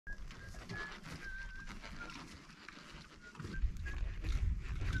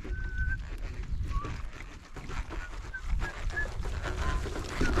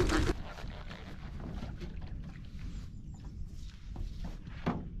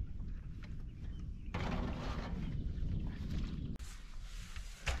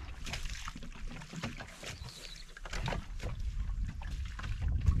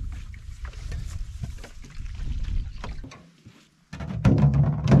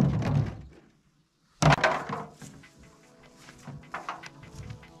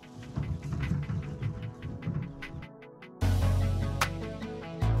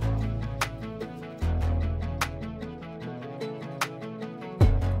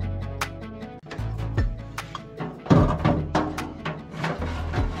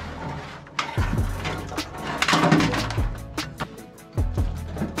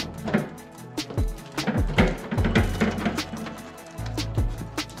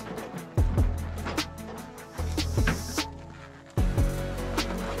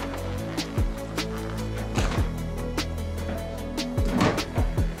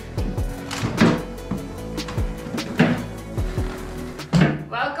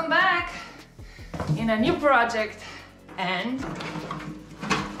in a new project and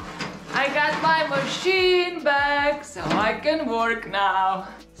I got my machine back so I can work now.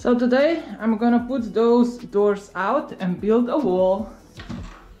 So today I'm gonna put those doors out and build a wall.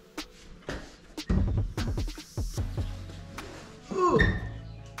 Ooh.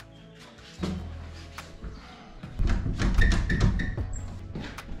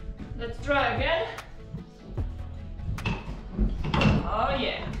 Let's try again. Oh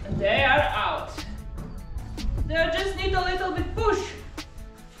yeah, they are out. They just need a little bit push.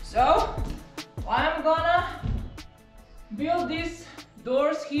 So I'm gonna build these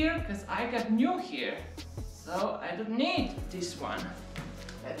doors here because I got new here. So I don't need this one.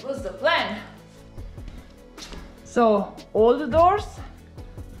 That was the plan. So all the doors.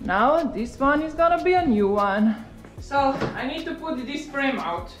 Now this one is gonna be a new one. So I need to put this frame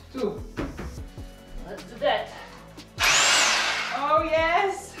out too. Let's do that. Oh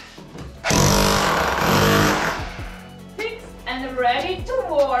yes! Fixed and ready to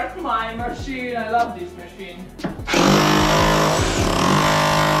work my machine. I love this machine.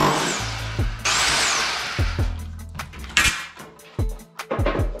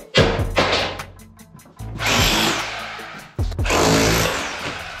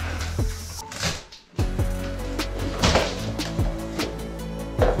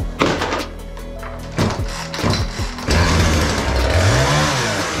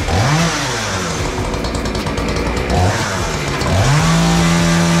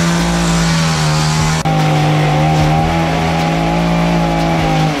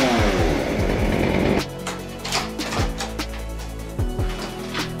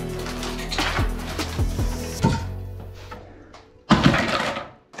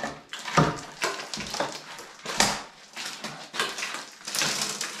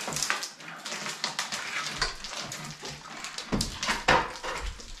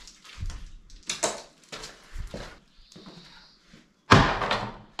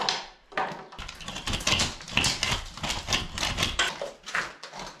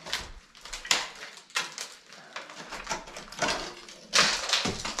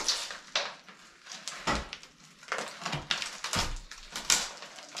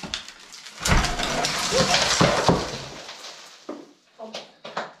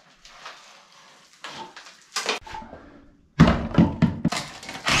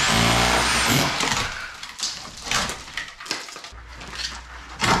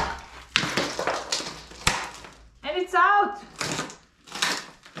 It's out!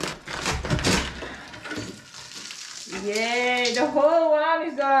 Yay! The whole one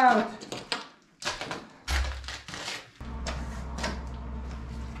is out!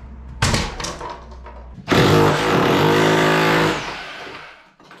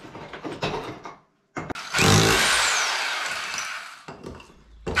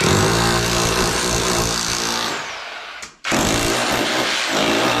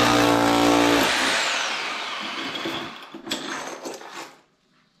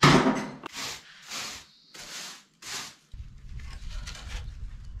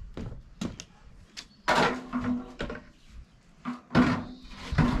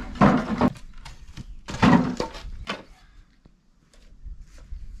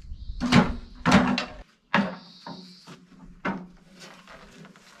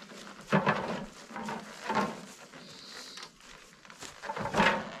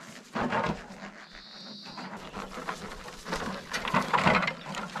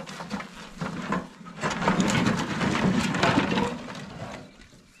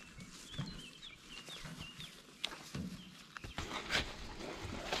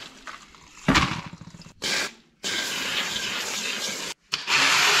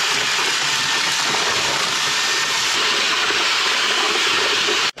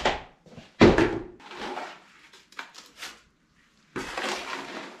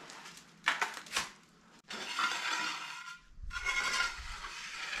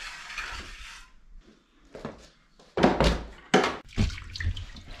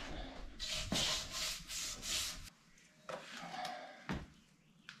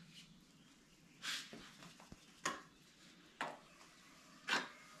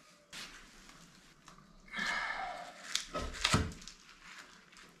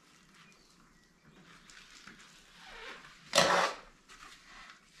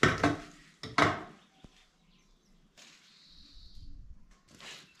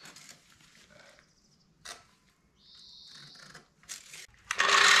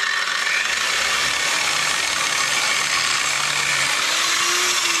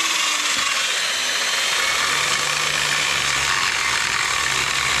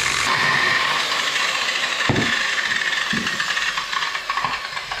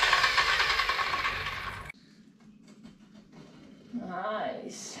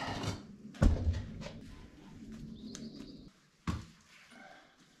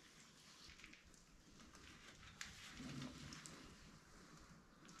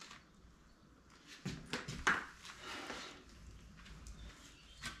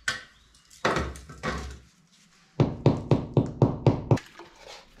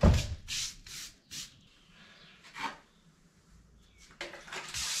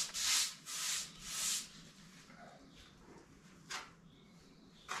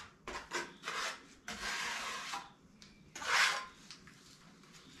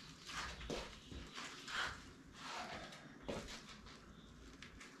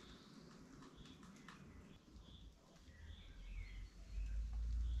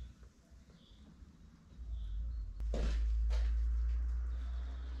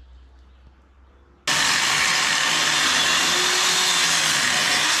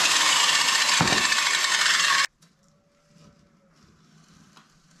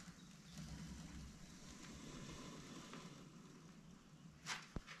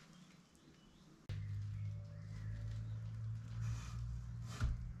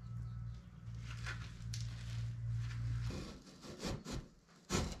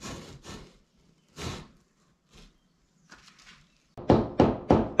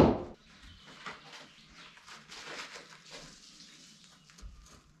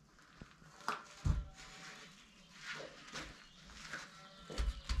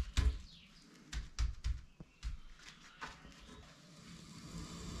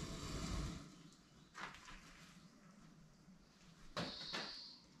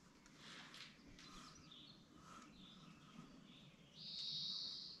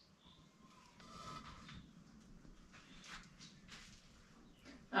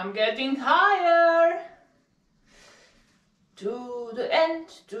 I'm getting higher. To the end,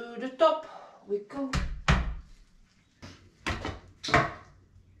 to the top we go.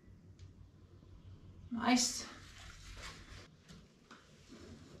 Nice.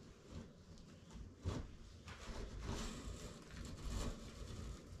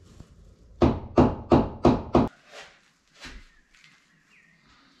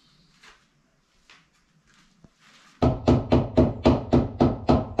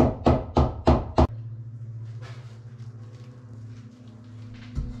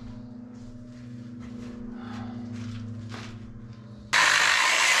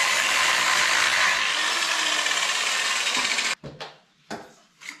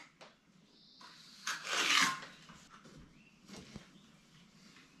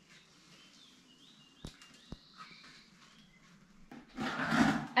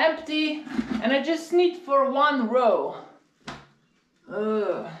 Empty, and I just need for one row.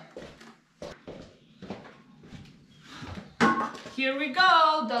 Here we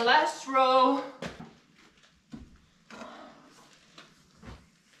go, the last row.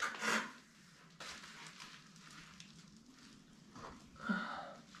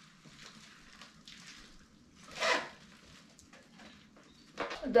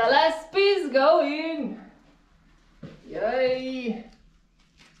 The last piece going. Yay!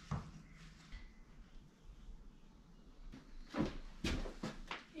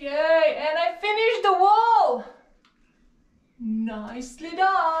 Yay! And I finished the wall! Nicely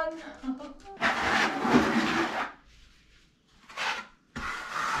done!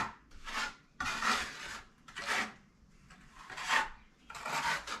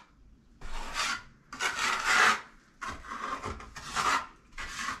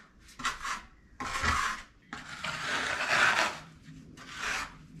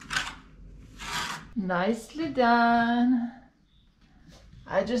 Nicely done!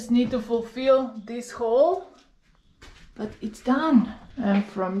 I just need to fulfill this hole, but it's done. And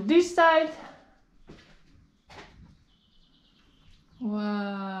from this side,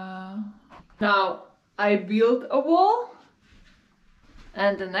 wow. Now I built a wall,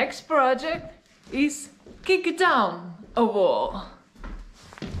 and the next project is kick down a wall.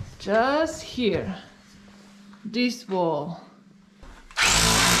 Just here, this wall.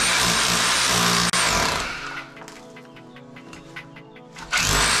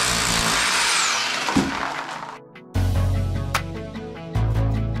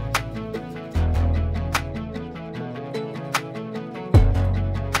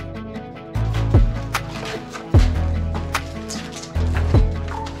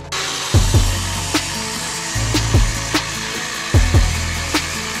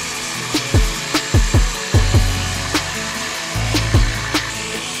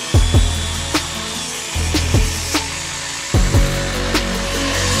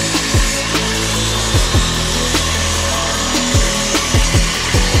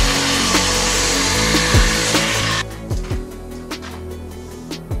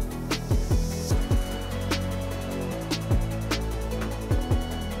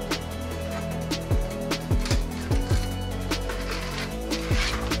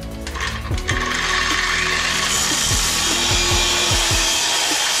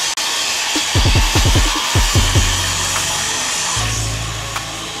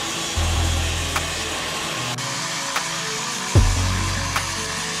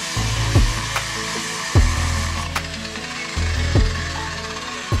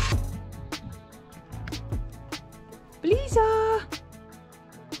 Lisa!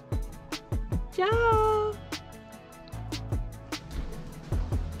 Ciao!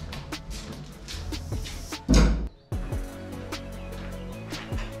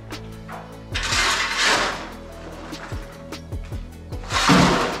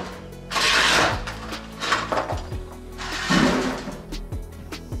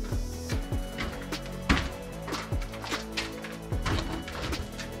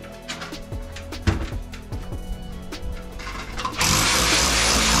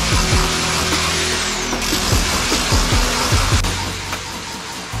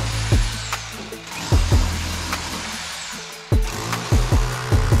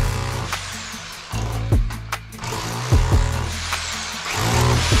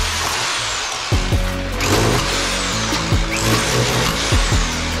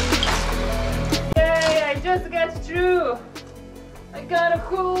 I got a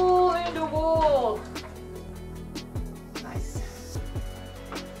hole in the wall. Nice.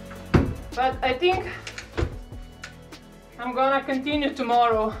 But I think I'm gonna continue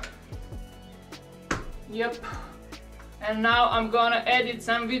tomorrow. Yep. And now I'm gonna edit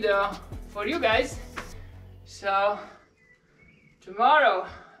some video for you guys. So tomorrow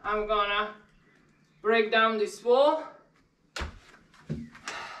I'm gonna break down this wall.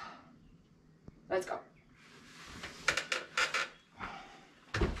 Let's go.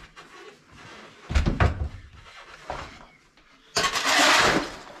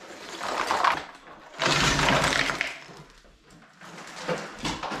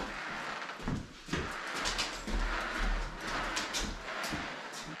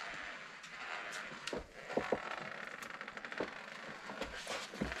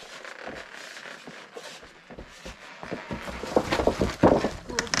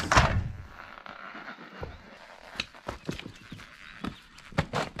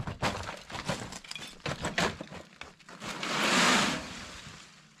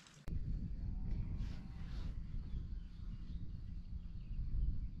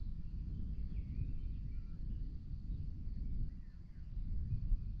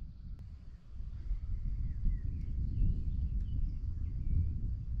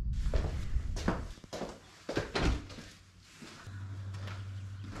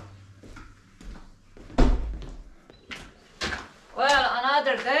 Well,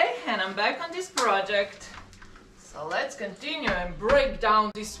 another day and I'm back on this project. So let's continue and break down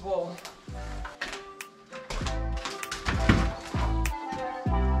this wall.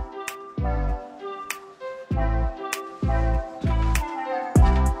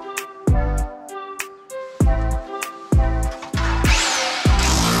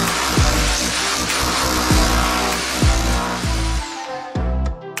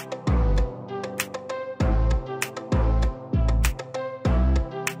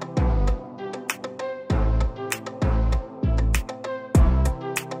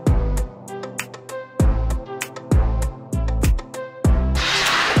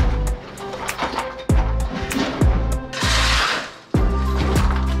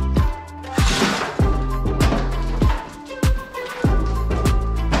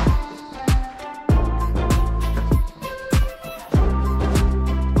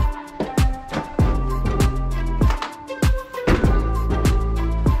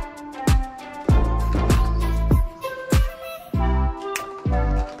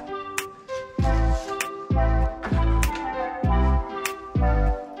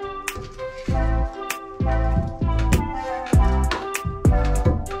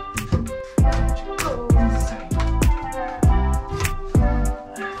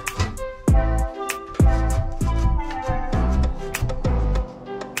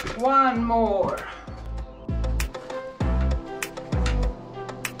 One more.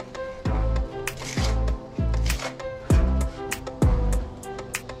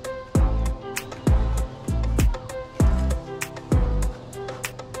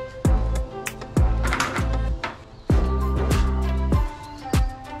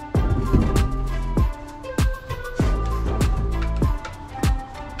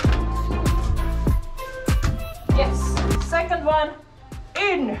 Yes, second one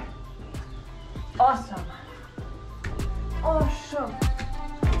in. Awesome. Awesome.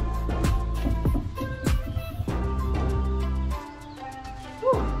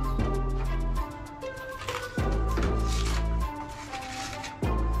 Whew.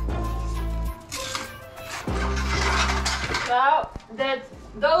 Now that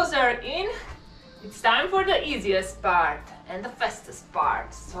those are in, it's time for the easiest part and the fastest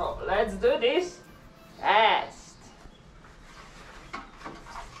part. So let's do this fast.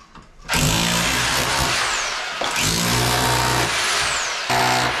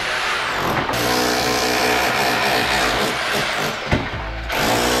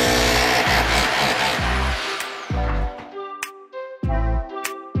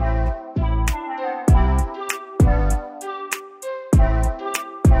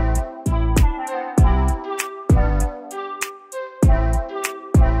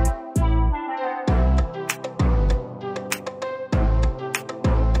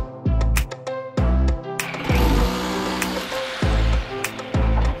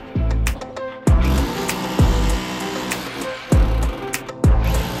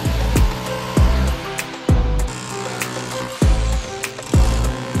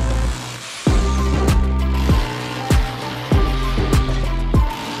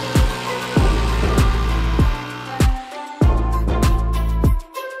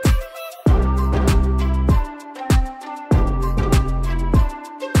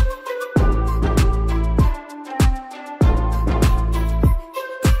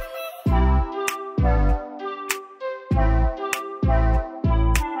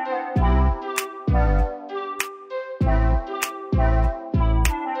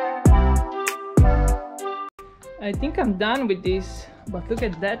 I think I'm done with this, but look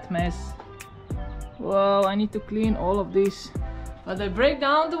at that mess. Wow, I need to clean all of this. but I break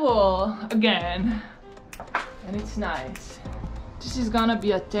down the wall again, and it's nice. This is gonna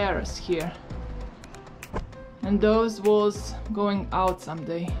be a terrace here, and those walls going out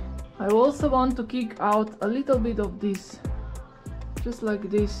someday. I also want to kick out a little bit of this, just like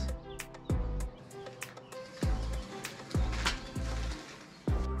this.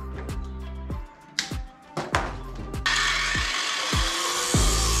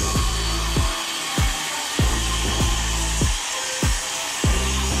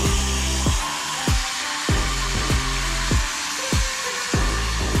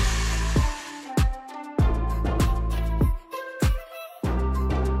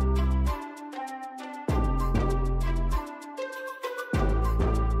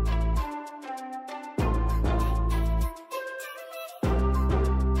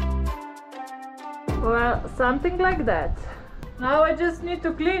 Well, something like that. Now I just need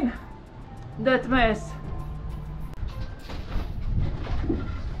to clean that mess.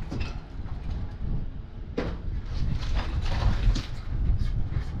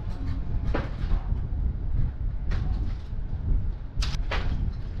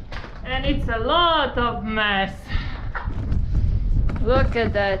 And it's a lot of mess. Look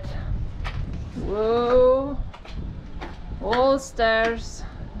at that. Whoa. All stairs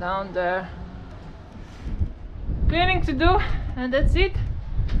down there. Cleaning to do, and that's it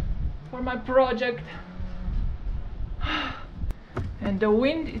for my project. And the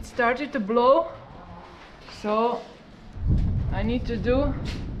wind, it started to blow, so I need to do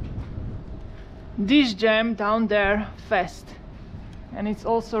this jam down there fast, and it's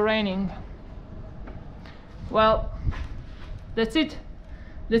also raining. Well, that's it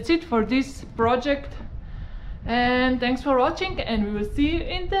for this project, and thanks for watching, and we will see you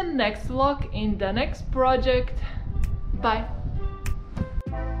in the next vlog, in the next project. Bye.